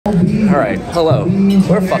Alright, hello.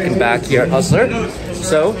 We're fucking back here at Hustler.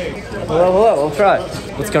 So, hello, we'll try.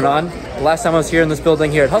 What's going on? The last time I was here in this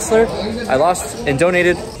building here at Hustler, I lost and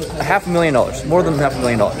donated $500,000, more than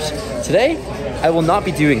 $500,000. Today, I will not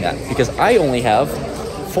be doing that because I only have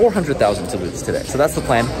 $400,000 to lose today. So that's the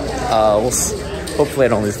plan. Hopefully I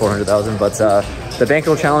don't lose $400,000, but the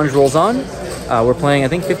bankroll challenge rolls on. We're playing, I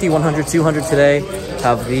think, 50, 100, 200 today.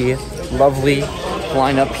 Have the lovely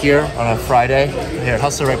lineup here on a Friday here at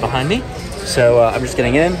Hustler right behind me. So I'm just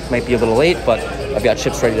getting in. Might be a little late, but I've got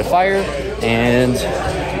chips ready to fire, and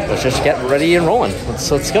let's just get ready and rolling.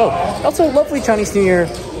 Let's go. Also, lovely Chinese New Year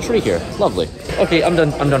tree here. Lovely. Okay, I'm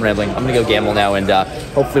done rambling. I'm gonna go gamble now and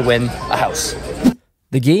hopefully win a house.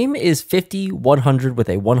 The game is 50-100 with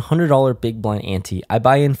a $100 big blind ante. I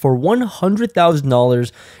buy in for $100,000,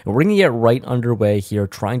 and we're going to get right underway here,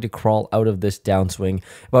 trying to crawl out of this downswing.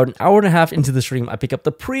 About an hour and a half into the stream, I pick up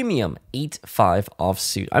the premium 8-5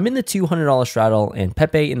 offsuit. I'm in the $200 straddle, and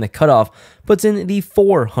Pepe in the cutoff puts in the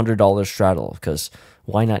 $400 straddle, because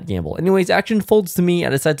why not gamble? Anyways, action folds to me. I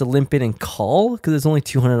decide to limp in and call, because it's only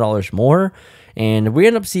 $200 more, and we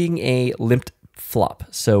end up seeing a limped flop.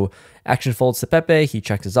 So action folds to Pepe, he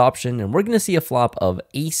checks his option, and we're going to see a flop of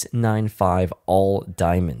ace-9-5 all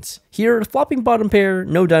diamonds. Here, flopping bottom pair,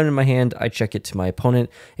 no diamond in my hand, I check it to my opponent,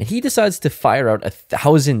 and he decides to fire out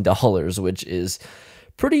 $1,000, which is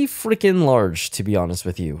pretty freaking large, to be honest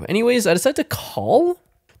with you. Anyways, I decide to call.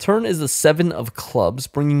 Turn is the 7 of clubs,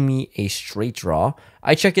 bringing me a straight draw.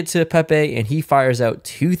 I check it to Pepe, and he fires out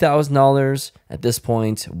 $2,000. At this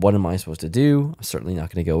point, what am I supposed to do? I'm certainly not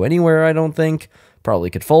going to go anywhere, I don't think.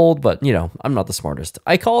 Probably could fold, but, you know, I'm not the smartest.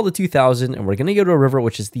 I call the 2,000, and we're going to go to a river,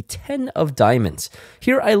 which is the 10 of diamonds.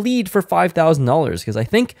 Here, I lead for $5,000, because I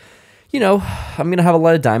think, you know, I'm going to have a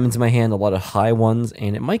lot of diamonds in my hand, a lot of high ones,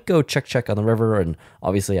 and it might go check on the river, and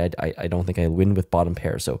obviously I don't think I win with bottom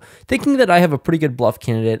pair. So thinking that I have a pretty good bluff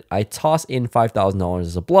candidate, I toss in $5,000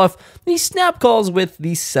 as a bluff. He snap calls with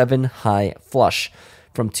the 7 high flush.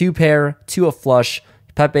 From 2 pair to a flush,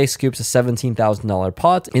 Pepe scoops a $17,000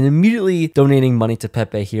 pot, and immediately donating money to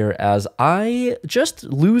Pepe here as I just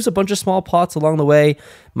lose a bunch of small pots along the way.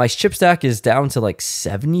 My chip stack is down to like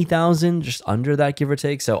 70,000, just under that, give or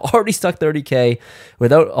take. So already stuck 30K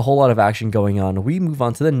without a whole lot of action going on. We move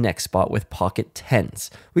on to the next spot with pocket 10s.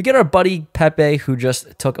 We get our buddy Pepe, who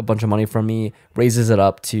just took a bunch of money from me, raises it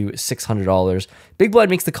up to $600. Big blind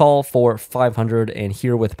makes the call for $500, and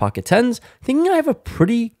here with pocket 10s, thinking I have a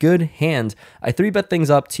pretty good hand, I 3-bet things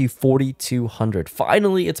up to $4,200.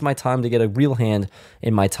 Finally, it's my time to get a real hand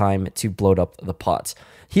in my time to bloat up the pots.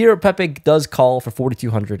 Here, Pepe does call for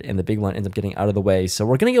 $4,200, and the big blind ends up getting out of the way. So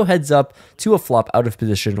we're going to go heads up to a flop out of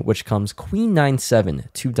position, which comes Queen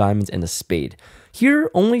 9-7, 2 diamonds and a spade. Here,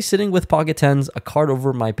 only sitting with pocket 10s, a card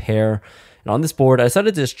over my pair. And on this board, I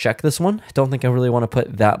decided to just check this one. I don't think I really want to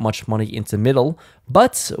put that much money into middle.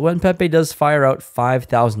 But when Pepe does fire out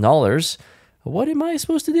 $5,000, what am I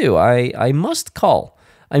supposed to do? I must call.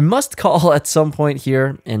 I must call at some point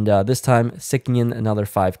here, and this time sticking in another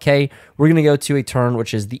 5K. We're going to go to a turn,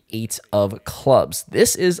 which is the 8 of clubs.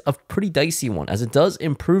 This is a pretty dicey one, as it does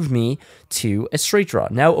improve me to a straight draw.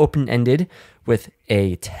 Now open-ended with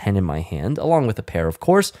a 10 in my hand, along with a pair, of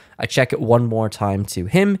course. I check it one more time to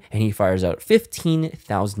him, and he fires out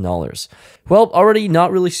 $15,000. Well, already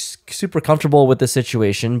not really super comfortable with the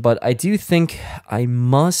situation, but I do think I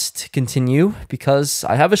must continue because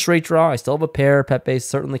I have a straight draw. I still have a pair. Pepe is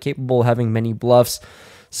certainly capable of having many bluffs.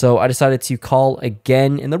 So I decided to call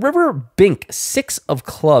again. In the river, bink, 6 of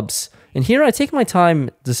clubs. And here I take my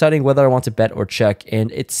time deciding whether I want to bet or check,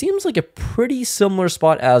 and it seems like a pretty similar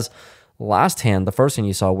spot as last hand, the first hand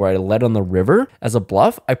you saw where I led on the river as a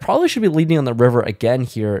bluff. I probably should be leading on the river again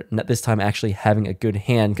here, not this time actually having a good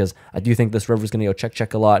hand, because I do think this river is going to go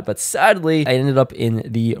check a lot, but sadly I ended up in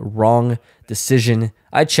the wrong decision.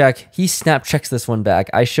 I check, he snap checks this one back.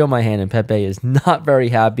 I show my hand and Pepe is not very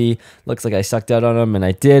happy. Looks like I sucked out on him, and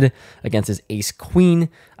I did against his ace queen.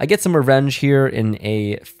 I get some revenge here in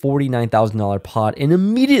a $49,000 pot, and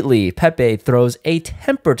immediately Pepe throws a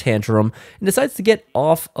temper tantrum and decides to get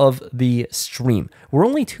off of the stream. We're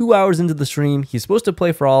only 2 hours into the stream. He's supposed to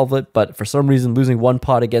play for all of it, but for some reason losing one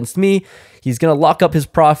pot against me, he's going to lock up his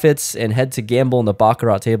profits and head to gamble in the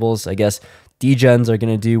Baccarat tables. I guess D-gens are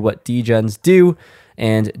going to do what D-gens do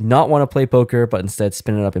and not want to play poker, but instead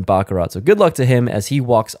spin it up in Baccarat. So good luck to him as he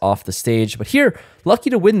walks off the stage. But here, lucky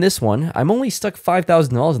to win this one. I'm only stuck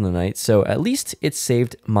 $5,000 in the night, so at least it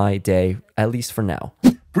saved my day, at least for now.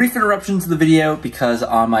 Brief interruption to the video because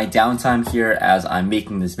on my downtime here as I'm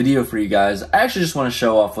making this video for you guys, I actually just want to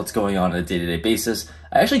show off what's going on a day-to-day basis.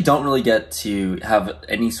 I actually don't really get to have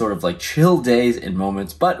any sort of like chill days and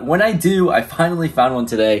moments, but when I do, I finally found one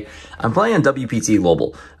today. I'm playing on WPT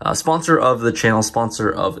Global, sponsor of the channel,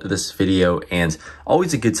 sponsor of this video, and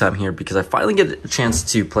always a good time here because I finally get a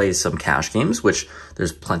chance to play some cash games, which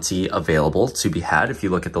there's plenty available to be had. If you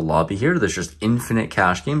look at the lobby here, there's just infinite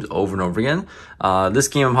cash games over and over again. This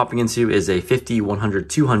game I'm hopping into is a 50, 100,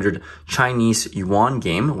 200 Chinese yuan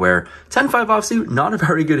game where 10-5 offsuit, not a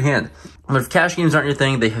very good hand. But if cash games aren't your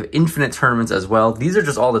thing, they have infinite tournaments as well. These are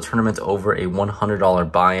just all the tournaments over a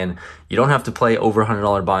 $100 buy-in. You don't have to play over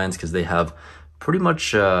 $100 buy-ins because they have pretty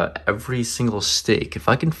much every single stake. If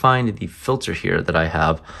I can find the filter here that I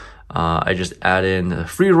have, I just add in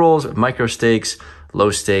free rolls, micro stakes, low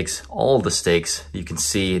stakes, all the stakes. You can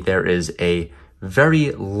see there is a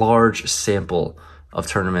very large sample of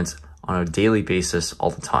tournaments on a daily basis all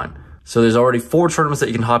the time. So there's already 4 tournaments that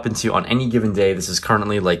you can hop into on any given day. This is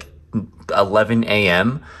currently like 11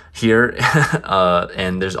 a.m. here,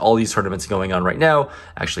 and there's all these tournaments going on right now.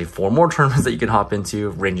 Actually, 4 more tournaments that you can hop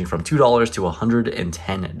into, ranging from $2 to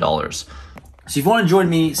 $110. So if you want to join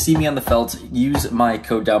me, see me on the felt, use my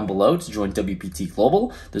code down below to join WPT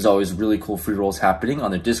Global. There's always really cool free rolls happening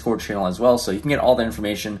on their Discord channel as well, so you can get all that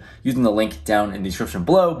information using the link down in the description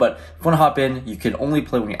below. But if you want to hop in, you can only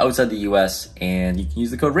play when you're outside the US, and you can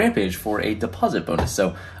use the code Rampage for a deposit bonus.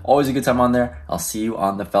 So always a good time on there. I'll see you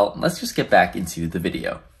on the felt, and let's just get back into the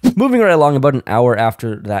video. Moving right along, about an hour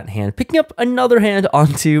after that hand, picking up another hand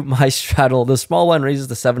onto my straddle. The small one raises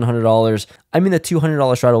to $700. I'm in the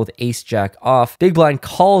 $200 straddle with ace jack off. Big blind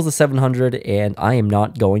calls the 700, and I am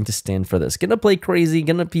not going to stand for this. Gonna play crazy,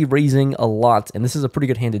 gonna be raising a lot, and this is a pretty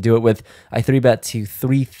good hand to do it with. I 3-bet to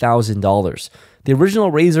 $3,000. The original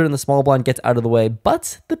raiser in the small blind gets out of the way,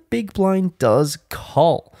 but the big blind does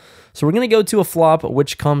call. So we're going to go to a flop,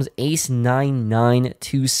 which comes ace 9-9,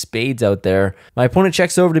 2 spades out there. My opponent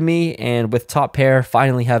checks over to me, and with top pair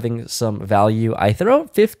finally having some value, I throw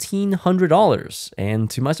out $1,500. And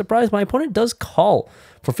to my surprise, my opponent does call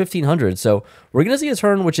for $1,500. So we're going to see a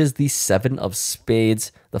turn, which is the 7 of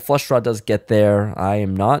spades. The flush draw does get there. I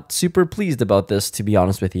am not super pleased about this, to be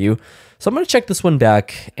honest with you. So I'm going to check this one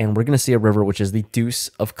back, and we're going to see a river, which is the deuce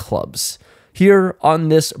of clubs. Here on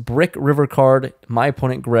this brick river card, my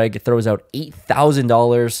opponent Greg throws out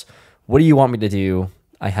 $8,000. What do you want me to do?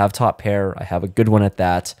 I have top pair. I have a good one at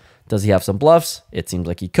that. Does he have some bluffs? It seems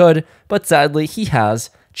like he could, but sadly he has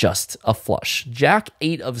just a flush. Jack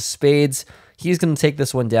 8 of spades. He's going to take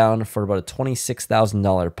this one down for about a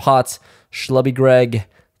 $26,000 pot. Schlubby Greg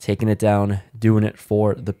taking it down, doing it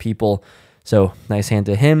for the people. So nice hand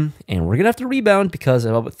to him, and we're going to have to rebound because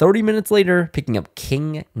about 30 minutes later, picking up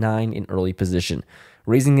king 9 in early position.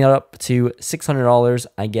 Raising it up to $600,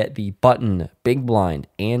 I get the button, big blind,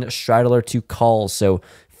 and straddler to call. So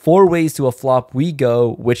 4 ways to a flop we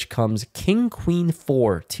go, which comes king, queen,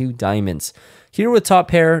 4, 2 diamonds. Here with top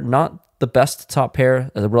pair, not the best top pair,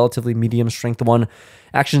 a relatively medium strength one.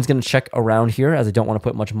 Action's going to check around here as I don't want to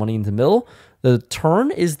put much money in the middle. The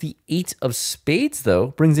turn is the 8 of spades, though.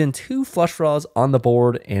 Brings in 2 flush draws on the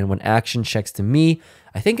board, and when action checks to me,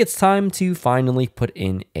 I think it's time to finally put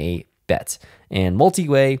in a bet. And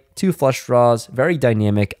multi-way, 2 flush draws, very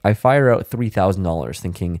dynamic. I fire out $3,000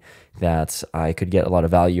 thinking that I could get a lot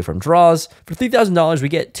of value from draws. For $3,000, we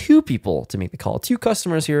get 2 people to make the call. 2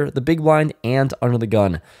 customers here, the big blind and under the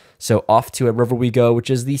gun. So off to a river we go,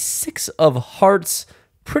 which is the 6 of hearts.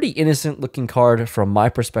 Pretty innocent looking card from my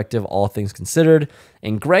perspective, all things considered.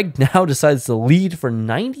 And Greg now decides to lead for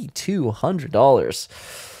 $9,200.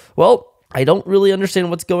 Well, I don't really understand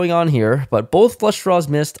what's going on here, but both flush draws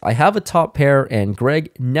missed. I have a top pair, and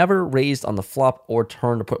Greg never raised on the flop or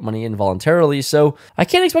turn to put money in voluntarily, so I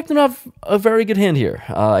can't expect him to have a very good hand here.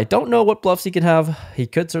 I don't know what bluffs he can have. He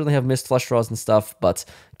could certainly have missed flush draws and stuff, but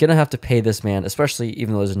gonna have to pay this man, especially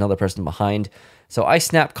even though there's another person behind. So I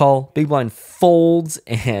snap call, big blind folds,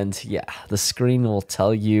 and yeah, the screen will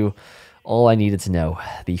tell you all I needed to know.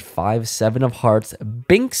 The 5-7 of hearts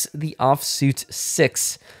binks the offsuit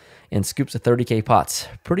 6 and scoops a 30K pot.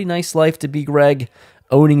 Pretty nice life to be Greg,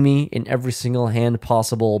 owning me in every single hand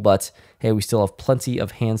possible, but hey, we still have plenty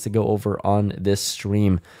of hands to go over on this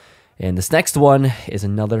stream. And this next one is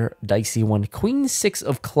another dicey one. Queen 6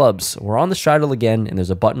 of clubs. We're on the straddle again, and there's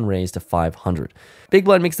a button raised to 500. Big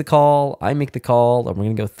blind makes the call. I make the call, and we're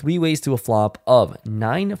going to go 3 ways to a flop of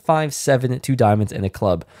 9, 5, 7, 2 diamonds, and a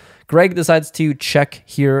club. Greg decides to check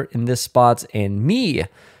here in this spot, and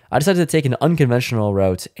I decided to take an unconventional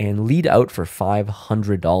route and lead out for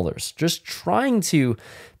 $500. Just trying to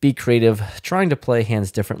be creative, trying to play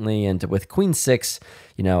hands differently. And with Queen 6,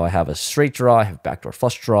 you know, I have a straight draw, I have backdoor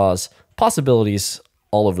flush draws, possibilities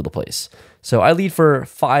all over the place. So I lead for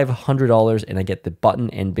 $500 and I get the button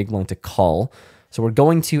and big blind to call. So we're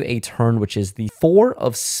going to a turn, which is the 4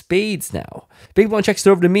 of spades now. Big blind checks it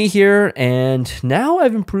over to me here, and now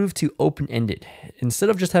I've improved to open-ended. Instead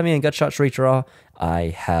of just having a gut shot straight draw, I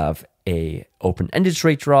have a open-ended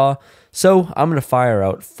straight draw. So I'm going to fire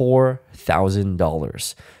out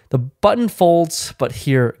 $4,000. The button folds, but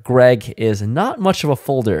here Greg is not much of a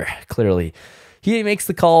folder, clearly. He makes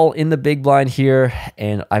the call in the big blind here,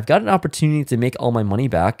 and I've got an opportunity to make all my money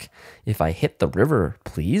back if I hit the river,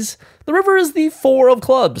 please. The river is the 4 of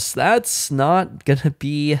clubs. That's not going to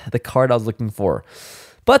be the card I was looking for.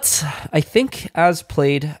 But I think as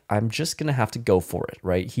played, I'm just going to have to go for it,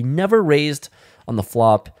 right? He never raised on the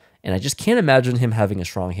flop, and I just can't imagine him having a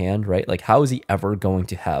strong hand, right? Like, how is he ever going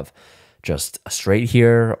to have just a straight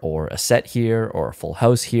here, or a set here, or a full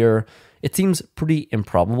house here? It seems pretty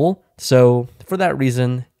improbable. So for that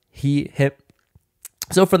reason, him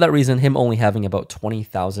only having about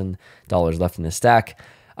 $20,000 left in his stack,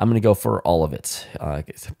 I'm going to go for all of it.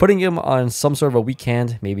 Putting him on some sort of a weak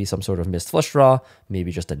hand, maybe some sort of missed flush draw,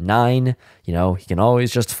 maybe just a 9. You know, he can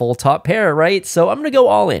always just full top pair, right? So I'm going to go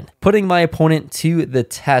all in, putting my opponent to the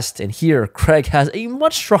test. And here, Craig has a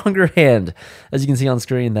much stronger hand, as you can see on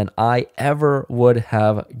screen, than I ever would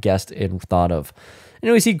have guessed and thought of.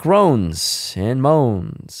 Anyways, he groans and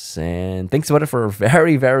moans and thinks about it for a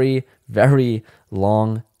very, very, very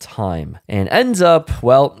long time. And ends up,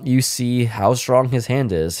 well, you see how strong his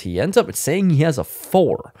hand is. He ends up saying he has a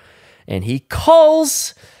 4. And he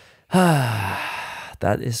calls. That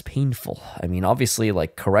is painful. I mean, obviously,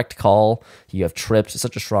 like, correct call. You have trips. It's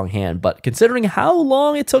such a strong hand. But considering how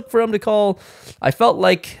long it took for him to call, I felt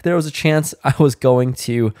like there was a chance I was going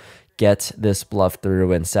to get this bluff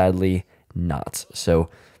through. And sadly, not. So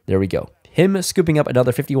there we go. Him scooping up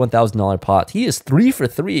another $51,000 pot. He is 3 for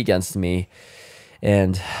 3 against me,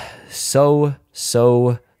 and so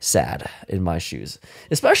sad in my shoes,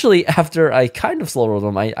 especially after I kind of slow rolled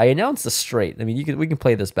him. I announced a straight. I mean, we can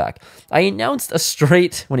play this back. I announced a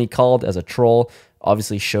straight when he called as a troll.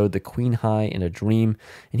 Obviously showed the queen high in a dream,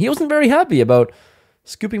 and he wasn't very happy about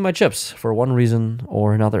scooping my chips for one reason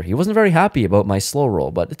or another. He wasn't very happy about my slow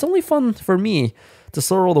roll, but it's only fun for me to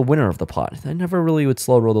slow roll the winner of the pot. I never really would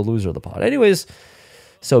slow roll the loser of the pot. Anyways,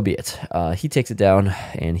 so be it. He takes it down,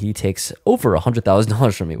 and he takes over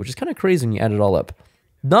 $100,000 from me, which is kind of crazy when you add it all up.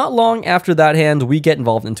 Not long after that hand, we get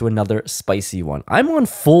involved into another spicy one. I'm on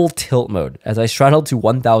full tilt mode as I straddle to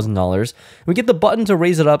 $1,000. We get the button to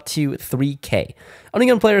raise it up to $3K.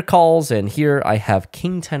 Only player calls, and here I have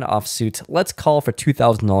King 10 offsuit. Let's call for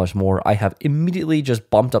 $2,000 more. I have immediately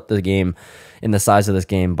just bumped up the game in the size of this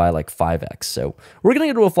game by like 5x. So we're going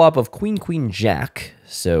to go to a flop of Queen, Queen, Jack.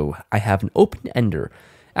 So I have an open ender.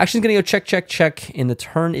 Action's going to go check, check, check, and the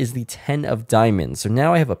turn is the 10 of diamonds. So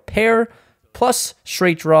now I have a pair plus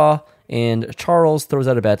straight draw, and Charles throws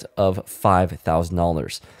out a bet of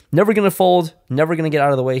 $5,000. Never going to fold, never going to get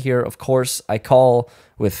out of the way here. Of course, I call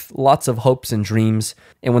with lots of hopes and dreams,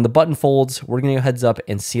 and when the button folds, we're going to go heads up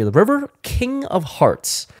and see the river, King of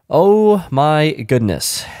Hearts. Oh my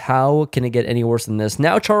goodness, how can it get any worse than this?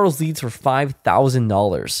 Now Charles leads for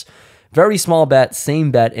 $5,000. Very small bet,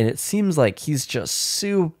 same bet, and it seems like he's just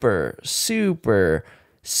super not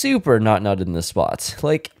nutted in this spot.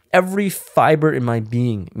 Like, every fiber in my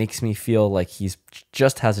being makes me feel like he's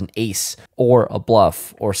just has an ace or a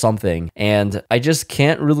bluff or something, and I just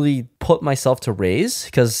can't really put myself to raise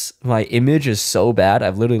because my image is so bad.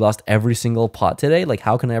 I've literally lost every single pot today. Like,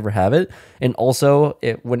 how can I ever have it? And also,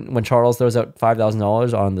 when Charles throws out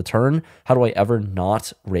 $5,000 on the turn, how do I ever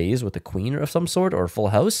not raise with a queen of some sort or a full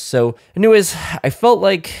house? So anyways, I felt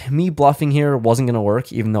like me bluffing here wasn't going to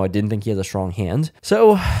work, even though I didn't think he has a strong hand.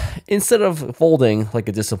 So instead of folding like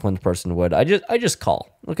a disciplined person would, I just call.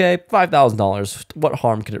 Okay, $5,000. What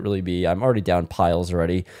harm could it really be? I'm already down piles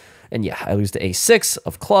already. And yeah, I lose to a 6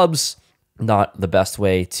 of clubs. Not the best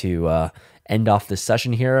way to end off this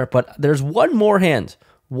session here, but there's one more hand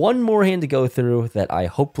to go through that I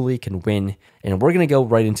hopefully can win, and we're going to go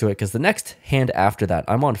right into it because the next hand after that,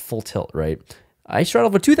 I'm on full tilt, right? I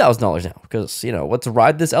straddle for $2,000 now because, you know, let's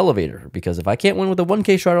ride this elevator, because if I can't win with a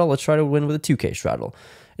 1K straddle, let's try to win with a 2K straddle.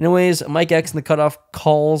 Anyways, Mike X in the cutoff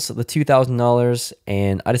calls the $2,000,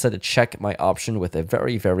 and I decide to check my option with a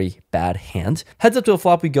very, very bad hand. Heads up to a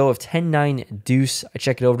flop we go of 10-9 deuce. I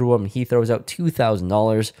check it over to him, and he throws out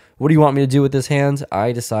 $2,000. What do you want me to do with this hand?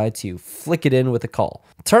 I decide to flick it in with a call.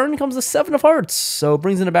 Turn comes the 7 of hearts, so it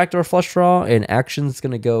brings in a backdoor flush draw, and action's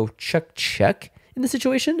going to go check, check in the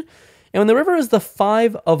situation. And when the river is the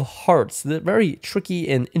 5 of hearts, the very tricky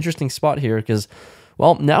and interesting spot here, because,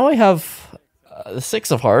 well, now I have the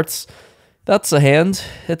 6 of hearts, That's a hand.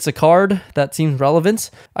 It's a card that seems relevant.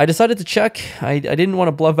 I decided to check. I didn't want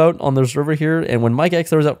to bluff out on this river here, and when Mike X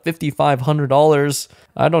throws out $5,500,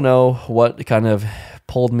 I don't know what kind of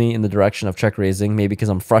pulled me in the direction of check raising. Maybe because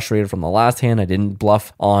I'm frustrated from the last hand. I didn't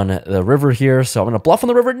bluff on the river here, so I'm going to bluff on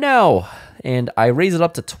the river now. And I raise it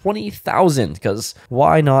up to $20,000 because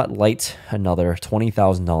why not light another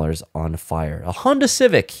 $20,000 on fire? A Honda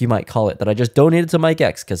Civic, you might call it, that I just donated to Mike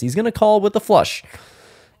X because he's going to call with the flush.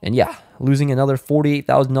 And yeah, losing another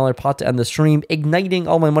 $48,000 pot to end the stream, igniting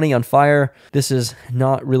all my money on fire. This is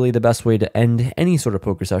not really the best way to end any sort of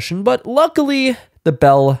poker session, but luckily the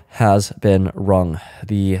bell has been rung.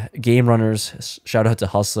 The game runners, shout out to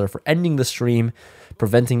Hustler for ending the stream,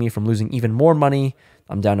 preventing me from losing even more money.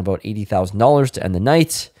 I'm down about $80,000 to end the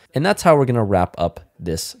night, and that's how we're gonna wrap up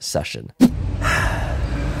this session.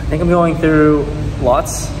 I think I'm going through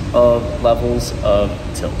lots of levels of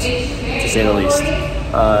tilt, to say the least.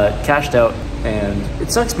 Cashed out, and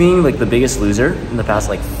it sucks being like the biggest loser in the past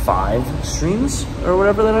like 5 streams or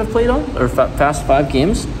whatever that I've played on, or past 5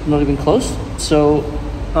 games, not even close. So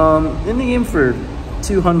in the game for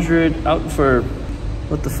 200, out for,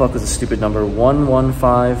 what the fuck was the stupid number,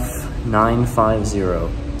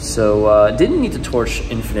 115950. So didn't need to torch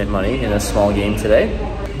infinite money in a small game today,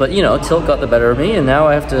 but you know, tilt got the better of me, and now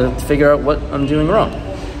I have to figure out what I'm doing wrong,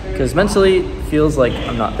 because mentally it feels like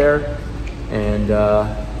I'm not there. And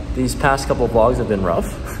these past couple of vlogs have been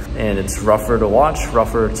rough, and it's rougher to watch,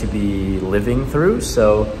 rougher to be living through.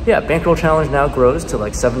 So yeah, bankroll challenge now grows to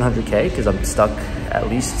like 700K because I'm stuck at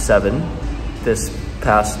least 7 this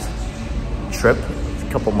past trip, a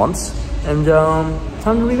couple months. And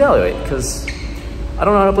time to reevaluate because I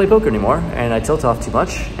don't know how to play poker anymore, and I tilt off too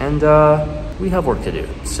much, and we have work to do.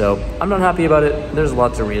 So I'm not happy about it. There's a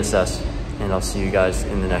lot to reassess, and I'll see you guys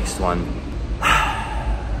in the next one.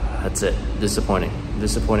 That's it. Disappointing.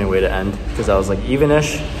 Disappointing way to end, because I was like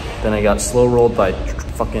even-ish, then I got slow rolled by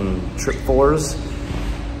fucking trip 4s,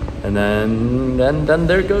 and then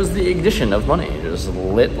there goes the ignition of money. It just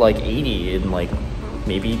lit like 80 in like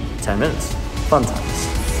maybe 10 minutes. Fun times.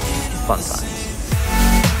 Fun times.